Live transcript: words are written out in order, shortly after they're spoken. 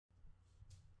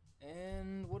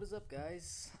What is up,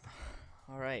 guys?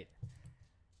 Alright,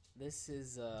 this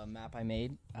is a map I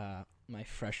made my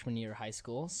freshman year of high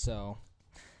school, so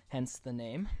hence the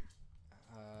name.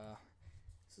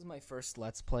 This is my first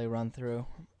Let's Play run through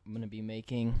I'm going to be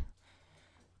making.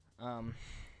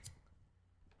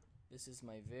 This is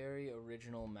my very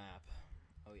original map.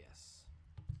 Oh yes.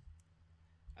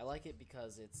 I like it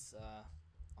because it's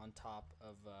on top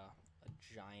of a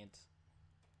giant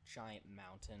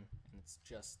mountain, and it's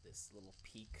just this little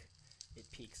peak. It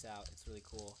peaks out. It's really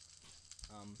cool.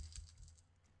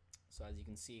 So as you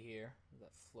can see here,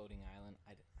 that floating island.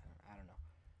 I don't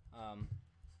know.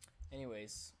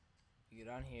 Anyways, you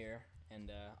get on here, and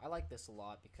I like this a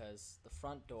lot because the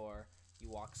front door, you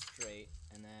walk straight,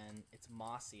 and then it's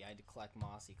mossy. I had to collect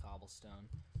mossy cobblestone,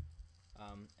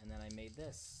 and then I made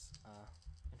this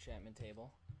enchantment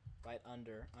table right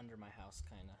under my house,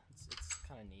 kind of. It's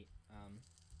kind of neat.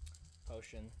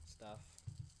 Potion stuff.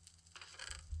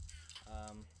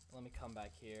 Let me come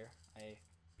back here. I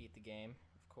beat the game,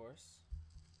 of course.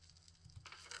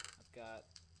 I've got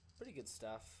pretty good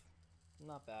stuff.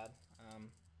 Not bad.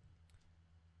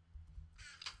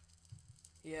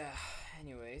 Yeah,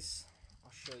 anyways,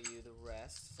 I'll show you the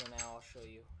rest. So now I'll show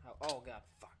you how... Oh, God,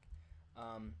 fuck.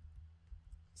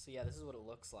 So yeah, this is what it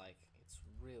looks like. It's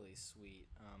really sweet.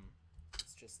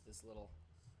 It's just this little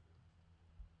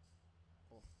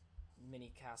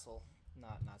mini castle.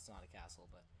 It's not a castle,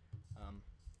 but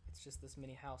it's just this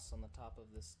mini house on the top of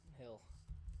this hill.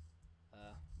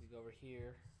 We go over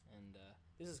here, and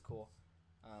this is cool.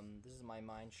 This is my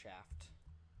mine shaft,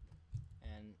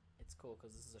 and it's cool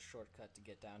because this is a shortcut to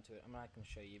get down to it. I'm not going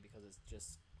to show you because it's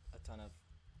just a ton of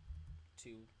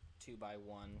two by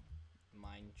one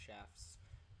mine shafts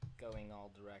going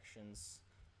all directions.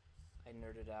 I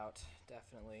nerded out,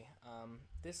 definitely.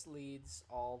 This leads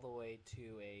all the way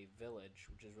to a village,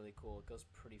 which is really cool. It goes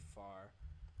pretty far.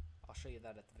 I'll show you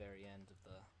that at the very end of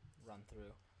the run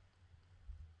through.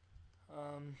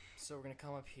 So we're gonna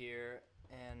come up here,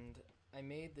 and I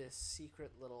made this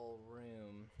secret little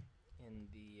room in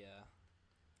the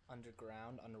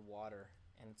underwater,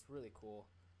 and it's really cool.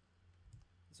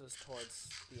 This was towards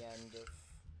the end of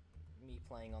me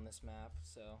playing on this map,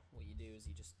 so what you do is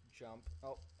you just jump.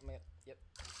 Oh, yep.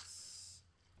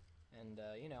 And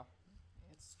you know,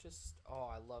 it's just, oh,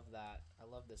 I love that. I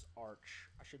love this arch.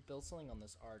 I should build something on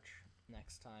this arch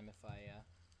next time if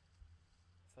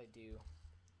I do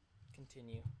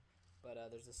continue. But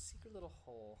there's a secret little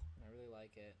hole, and I really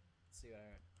like it. Let's see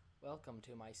what welcome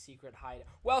to my secret hideout.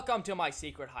 Welcome to my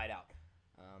secret hideout.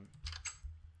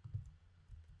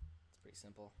 It's pretty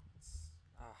simple.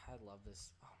 I love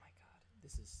this. Oh my god,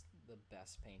 this is the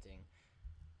best painting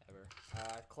ever.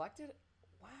 I've collected.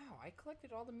 Wow, I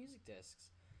collected all the music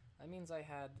discs. That means I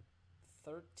had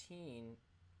 13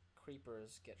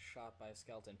 creepers get shot by a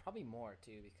skeleton. Probably more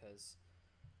too, because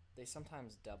they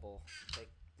sometimes double.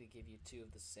 They give you two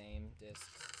of the same discs.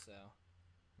 So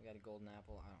we got a golden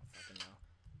apple. I don't fucking know.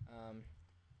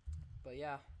 But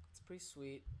yeah, it's pretty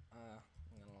sweet. I'm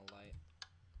gonna a little light.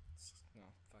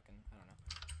 No, fucking, I don't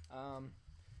know.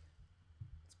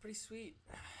 It's pretty sweet.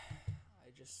 I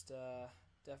just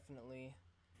definitely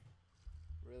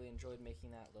really enjoyed making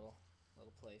that little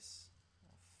place.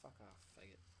 Oh, fuck off,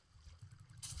 faggot.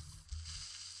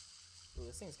 Ooh,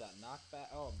 this thing's got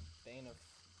knockback. Oh, Bane of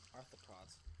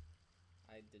Arthropods.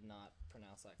 I did not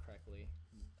pronounce that correctly.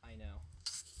 I know.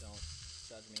 Don't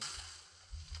judge me.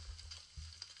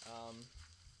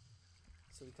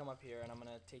 So we come up here, and I'm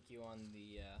gonna take you on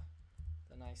the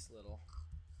nice little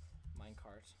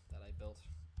minecart that I built.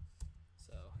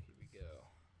 So here we go.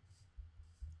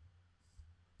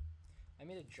 I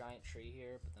made a giant tree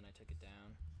here, but then I took it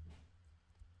down.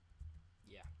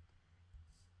 Yeah.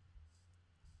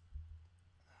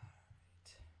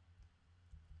 Alright.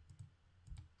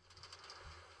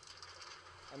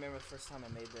 I remember the first time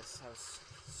I made this, I was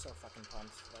so fucking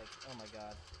pumped. Like, oh my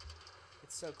god.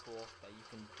 It's so cool that you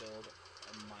can build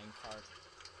a minecart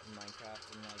in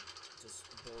Minecraft and like just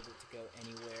build it to go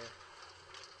anywhere.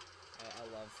 I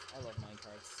love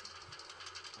minecarts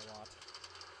a lot.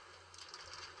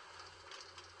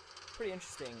 Pretty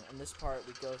interesting. In this part,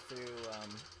 we go through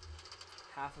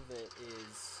half of it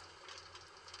is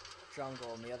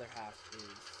jungle, and the other half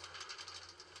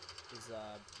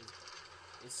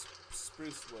is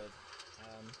spruce wood.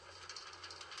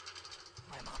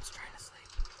 My mom's trying to sleep.